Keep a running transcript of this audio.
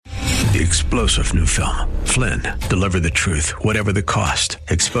The explosive new film, Flynn, deliver the truth, whatever the cost,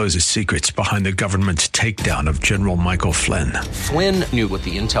 exposes secrets behind the government's takedown of General Michael Flynn. Flynn knew what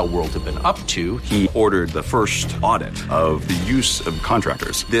the intel world had been up to. He ordered the first audit of the use of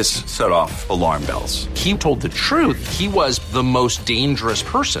contractors. This set off alarm bells. He told the truth. He was the most dangerous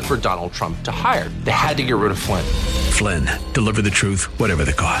person for Donald Trump to hire. They had to get rid of Flynn. Flynn, deliver the truth, whatever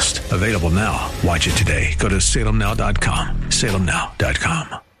the cost. Available now. Watch it today. Go to salemnow.com.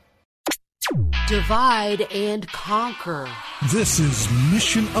 salemnow.com. Divide and conquer. This is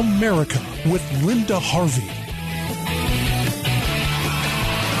Mission America with Linda Harvey.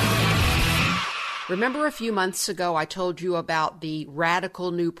 Remember a few months ago I told you about the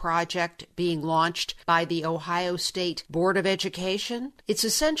radical new project being launched by the Ohio State Board of Education? It's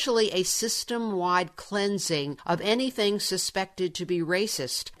essentially a system-wide cleansing of anything suspected to be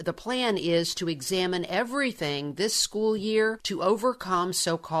racist. The plan is to examine everything this school year to overcome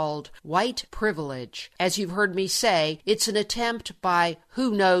so-called white privilege. As you've heard me say, it's an attempt by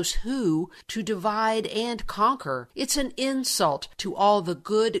who knows who to divide and conquer. It's an insult to all the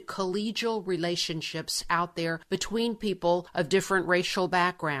good collegial relationships out there between people of different racial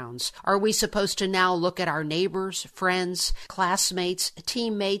backgrounds. Are we supposed to now look at our neighbors, friends, classmates,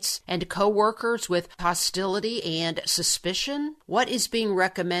 teammates, and co-workers with hostility and suspicion? What is being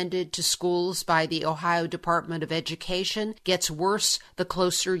recommended to schools by the Ohio Department of Education gets worse the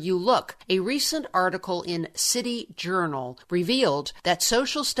closer you look. A recent article in City Journal revealed that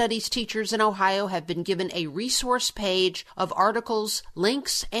social studies teachers in Ohio have been given a resource page of articles,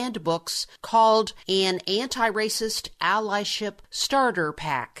 links, and books called an Anti-Racist Allyship Starter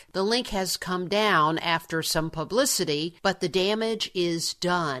Pack. The link has come down after some publicity, but the damage is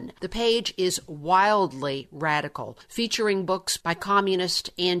done. The page is wildly radical, featuring books by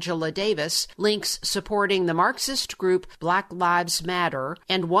communist Angela Davis, links supporting the Marxist group Black Lives Matter,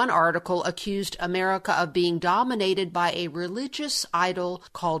 and one article accused America of being dominated by a religious idol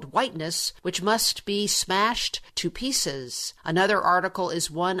called whiteness, which must be smashed to pieces. Another article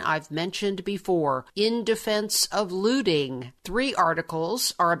is one I've mentioned before, In Defense of Looting. 3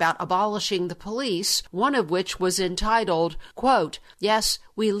 articles are about abolishing the police, one of which was entitled, quote, "Yes,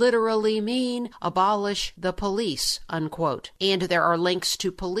 we literally mean abolish the police," unquote. And there are links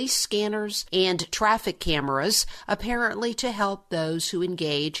to police scanners and traffic cameras, apparently to help those who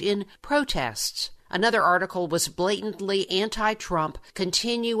engage in protests. Another article was blatantly anti-Trump,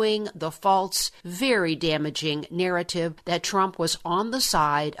 continuing the false, very damaging narrative that Trump was on the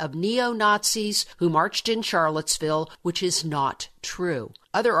side of neo-Nazis who marched in Charlottesville, which is not true.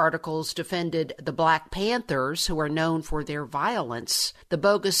 Other articles defended the Black Panthers, who are known for their violence. The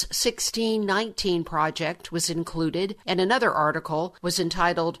bogus 1619 Project was included, and another article was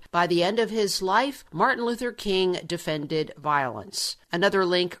entitled, "By the End of His Life, Martin Luther King Defended Violence." Another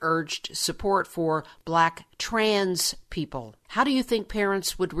link urged support for Black trans people. How do you think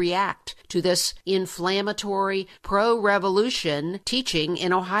parents would react to this inflammatory pro-revolution teaching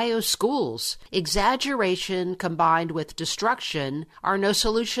in Ohio schools? Exaggeration combined with destruction are no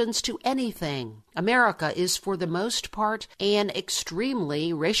solutions to anything. America is, for the most part, an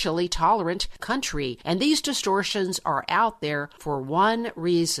extremely racially tolerant country, and these distortions are out there for one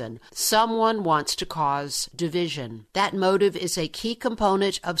reason. Someone wants to cause division. That motive is a key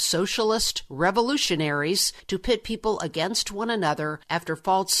component of socialist revolutionaries to pit people against one another after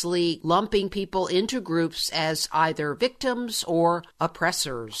falsely lumping people into groups as either victims or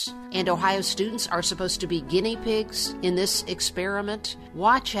oppressors. And Ohio students are supposed to be guinea pigs in this experiment.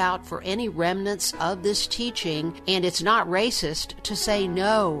 Watch out for any remnants of this teaching, and it's not racist to say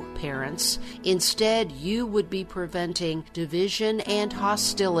no, parents. Instead, you would be preventing division and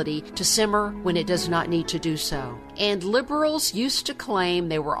hostility to simmer when it does not need to do so. And liberals used to claim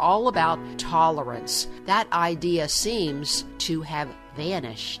they were all about tolerance. That idea seems to have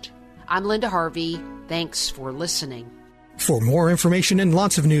vanished. I'm Linda Harvey. Thanks for listening. For more information and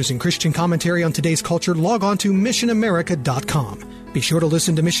lots of news and Christian commentary on today's culture, log on to missionamerica.com. Be sure to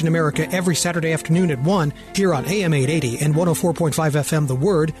listen to Mission America every Saturday afternoon at 1 here on AM 880 and 104.5 FM The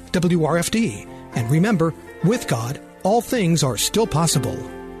Word, WRFD. And remember, with God, all things are still possible.